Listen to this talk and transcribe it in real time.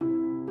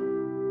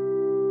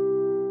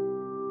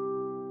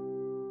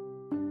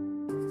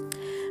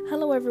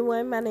Hello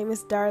everyone, my name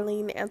is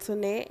Darlene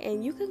Antoinette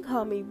and you can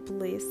call me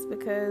Bliss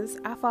because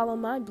I follow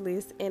my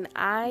bliss and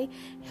I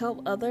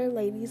help other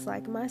ladies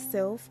like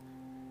myself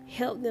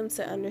help them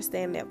to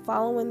understand that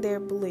following their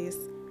bliss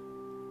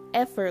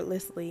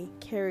effortlessly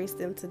carries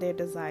them to their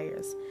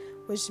desires,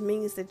 which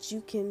means that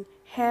you can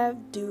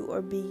have, do,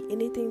 or be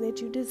anything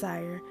that you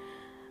desire.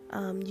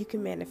 You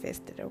can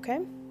manifest it,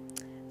 okay?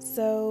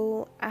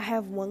 So I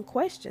have one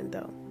question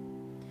though.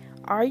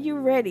 Are you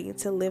ready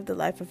to live the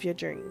life of your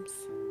dreams?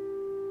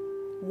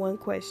 One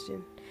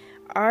question.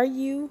 Are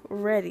you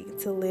ready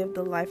to live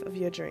the life of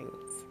your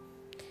dreams?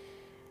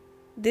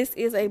 This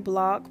is a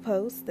blog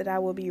post that I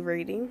will be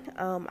reading.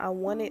 I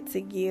wanted to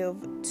give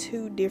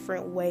two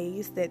different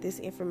ways that this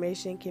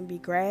information can be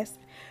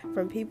grasped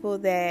from people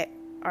that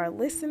are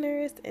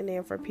listeners and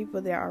then for people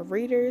that are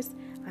readers.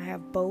 I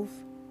have both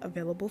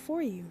available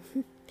for you.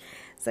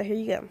 So here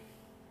you go.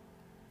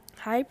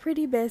 Hi,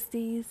 pretty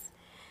besties.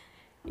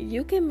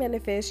 You can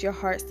manifest your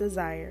heart's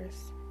desires,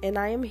 and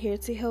I am here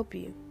to help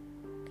you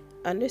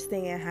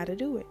understand how to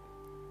do it.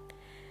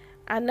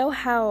 I know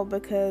how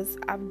because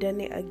I've done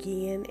it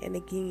again and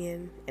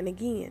again and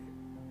again.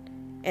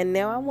 And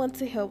now I want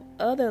to help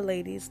other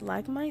ladies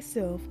like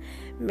myself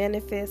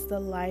manifest the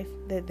life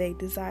that they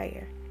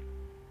desire.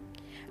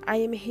 I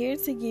am here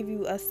to give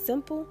you a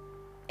simple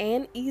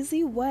and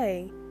easy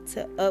way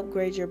to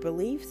upgrade your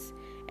beliefs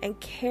and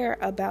care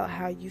about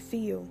how you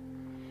feel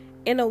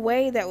in a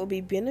way that will be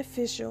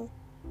beneficial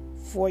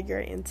for your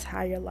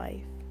entire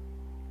life.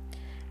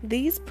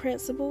 These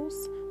principles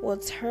will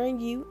turn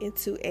you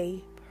into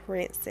a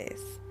princess.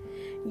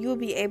 You will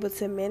be able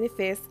to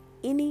manifest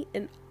any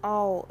and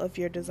all of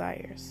your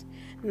desires,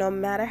 no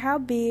matter how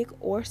big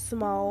or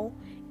small,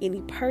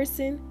 any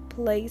person,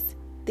 place,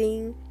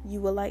 thing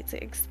you would like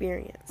to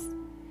experience.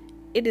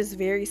 It is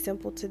very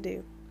simple to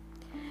do.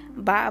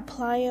 By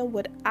applying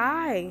what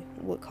I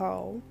would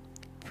call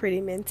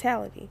pretty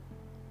mentality.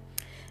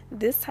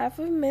 This type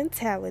of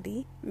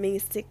mentality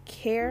means to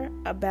care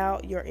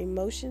about your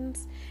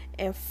emotions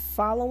and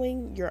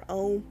following your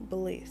own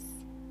bliss,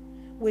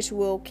 which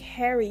will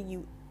carry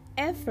you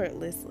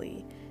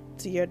effortlessly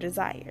to your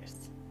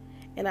desires.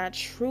 And I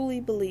truly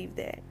believe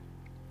that.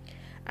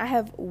 I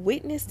have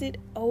witnessed it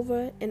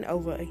over and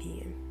over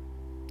again,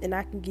 and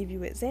I can give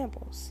you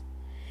examples.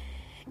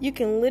 You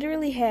can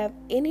literally have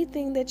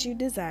anything that you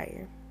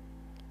desire.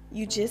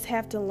 You just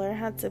have to learn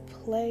how to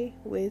play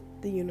with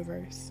the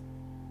universe.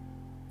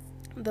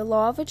 The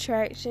law of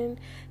attraction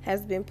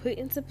has been put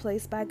into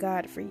place by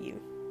God for you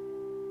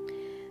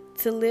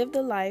to live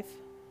the life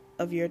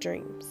of your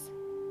dreams.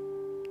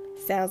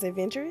 Sounds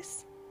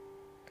adventurous?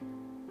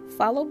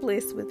 Follow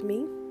bliss with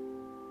me.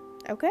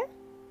 Okay?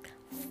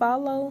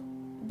 Follow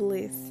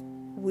bliss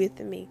with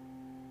me.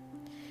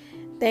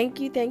 Thank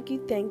you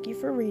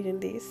for reading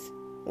this.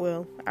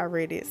 Well, I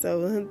read it,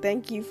 so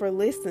thank you for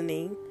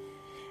listening.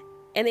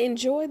 And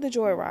enjoy the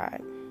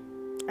joyride.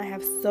 I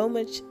have so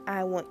much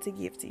I want to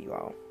give to you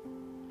all.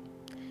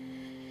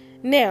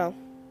 Now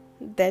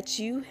that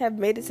you have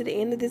made it to the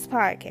end of this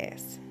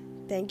podcast,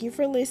 thank you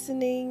for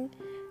listening.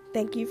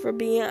 Thank you for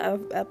being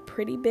a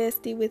pretty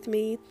bestie with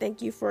me.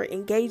 Thank you for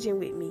engaging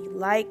with me.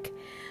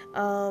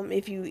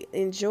 If you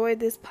enjoyed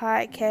this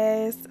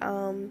podcast,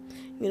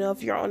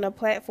 if you're on a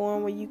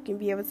platform where you can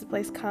be able to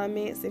place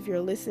comments, if you're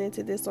listening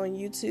to this on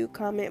YouTube,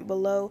 comment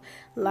below,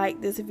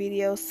 like this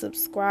video,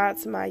 subscribe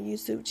to my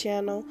YouTube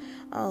channel.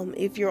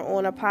 If you're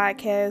on a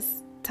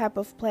podcast type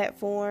of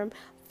platform,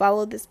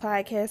 follow this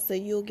podcast so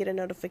you'll get a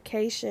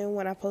notification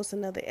when I post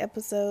another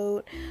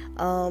episode.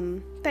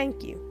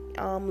 Thank you.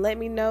 Let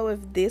me know if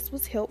this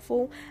was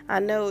helpful.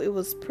 I know it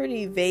was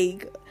pretty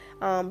vague.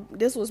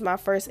 This was my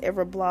first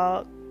ever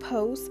blog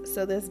post,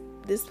 so this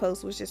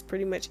post was just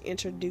pretty much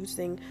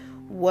introducing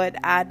what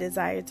I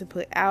desire to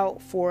put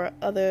out for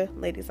other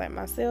ladies like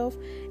myself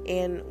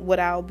and what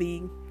I'll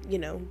be,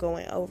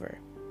 going over.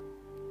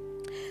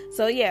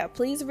 So yeah,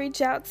 please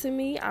reach out to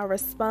me. I'll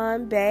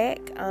respond back.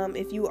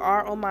 If you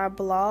are on my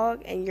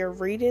blog and you're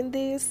reading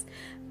this,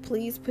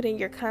 please put in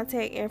your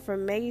contact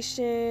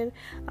information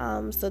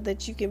so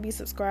that you can be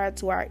subscribed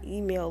to our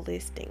email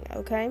listing,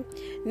 okay?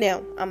 Now,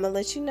 I'm going to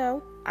let you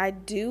know, I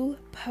do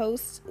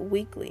post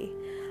weekly.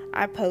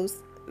 I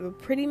post the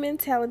Pretty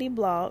Mentality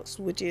blogs,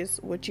 which is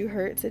what you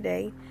heard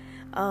today.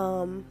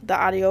 The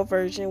audio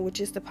version,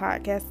 which is the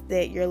podcast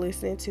that you're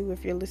listening to.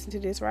 If you're listening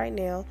to this right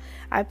now,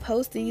 I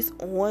post these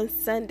on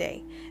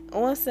Sunday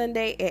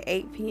at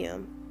 8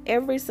 p.m.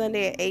 Every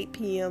Sunday at 8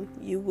 p.m.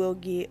 you will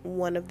get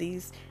one of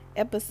these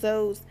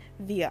episodes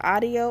via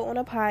audio on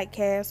a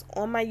podcast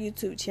on my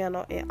YouTube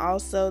channel and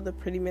also the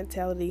Pretty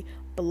Mentality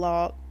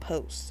blog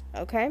post.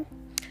 Okay,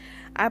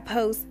 I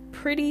post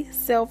pretty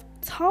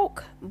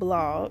self-talk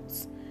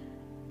blogs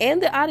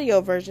and the audio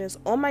versions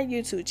on my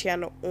YouTube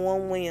channel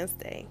on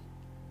Wednesday.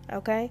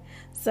 Okay,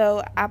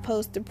 so I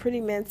post the Pretty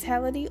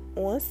Mentality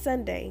on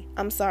Sunday.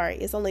 I'm sorry,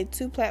 it's only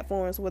two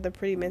platforms where the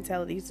Pretty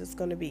Mentalities is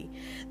going to be.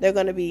 They're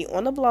going to be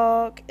on the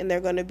blog and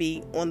they're going to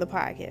be on the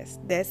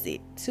podcast. That's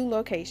it. Two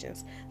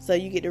locations. So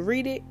you get to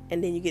read it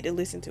and then you get to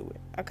listen to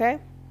it. Okay,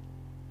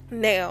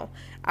 Now,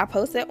 I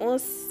post that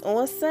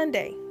on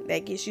Sunday.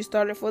 That gets you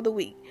started for the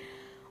week.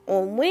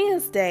 On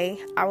Wednesday,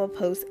 I will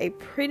post a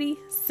pretty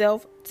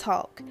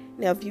self-talk.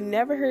 Now, if you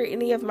never heard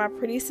any of my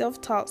pretty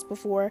self-talks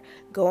before,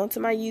 go onto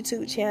my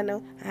YouTube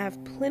channel. I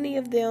have plenty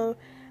of them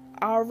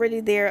already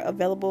there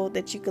available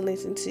that you can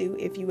listen to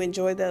if you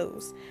enjoy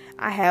those.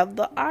 I have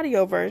the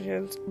audio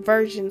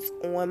versions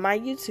on my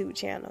YouTube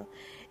channel.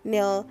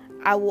 Now,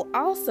 I will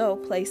also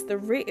place the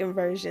written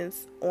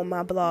versions on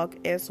my blog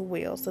as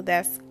well. So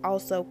that's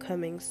also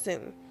coming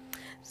soon.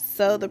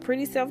 So the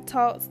pretty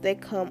self-talks, they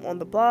come on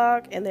the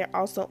blog and they're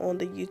also on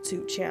the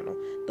YouTube channel.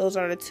 Those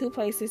are the two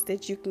places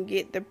that you can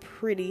get the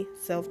pretty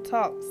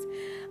self-talks.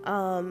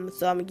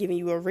 So I'm giving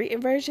you a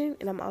written version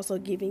and I'm also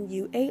giving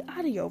you a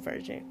audio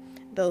version.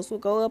 Those will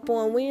go up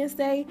on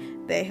Wednesday.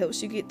 That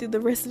helps you get through the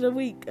rest of the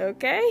week,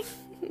 okay?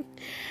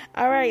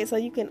 Alright, so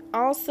you can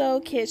also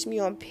catch me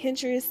on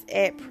Pinterest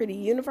at Pretty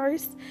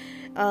Universe.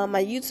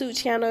 My YouTube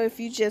channel, if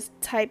you just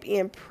type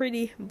in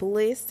Pretty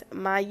Bliss,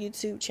 my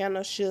YouTube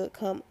channel should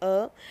come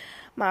up.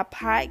 My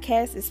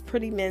podcast is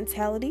Pretty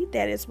Mentality.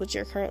 That is what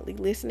you're currently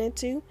listening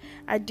to.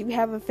 I do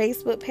have a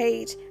Facebook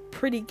page,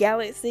 Pretty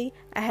Galaxy.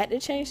 I had to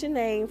change the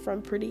name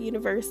from Pretty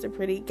Universe to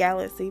Pretty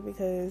Galaxy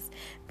because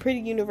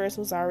Pretty Universe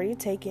was already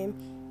taken.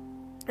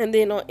 And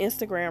then on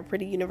Instagram,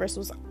 Pretty Universe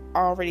was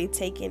already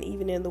taken,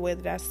 even in the way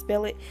that I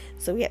spell it.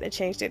 So we had to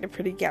change that to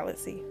Pretty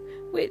Galaxy,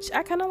 which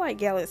I kind of like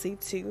Galaxy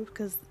too,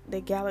 because the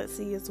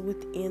galaxy is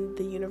within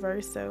the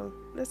universe. So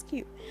that's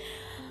cute.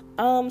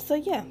 So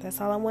yeah, that's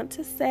all I want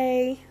to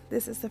say.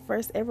 This is the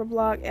first ever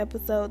blog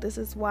episode. This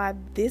is why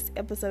this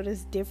episode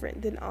is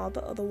different than all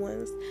the other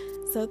ones.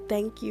 So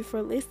thank you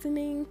for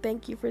listening.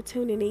 Thank you for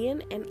tuning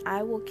in. And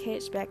I will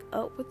catch back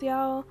up with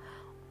y'all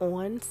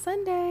on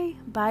Sunday.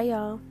 Bye,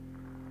 y'all.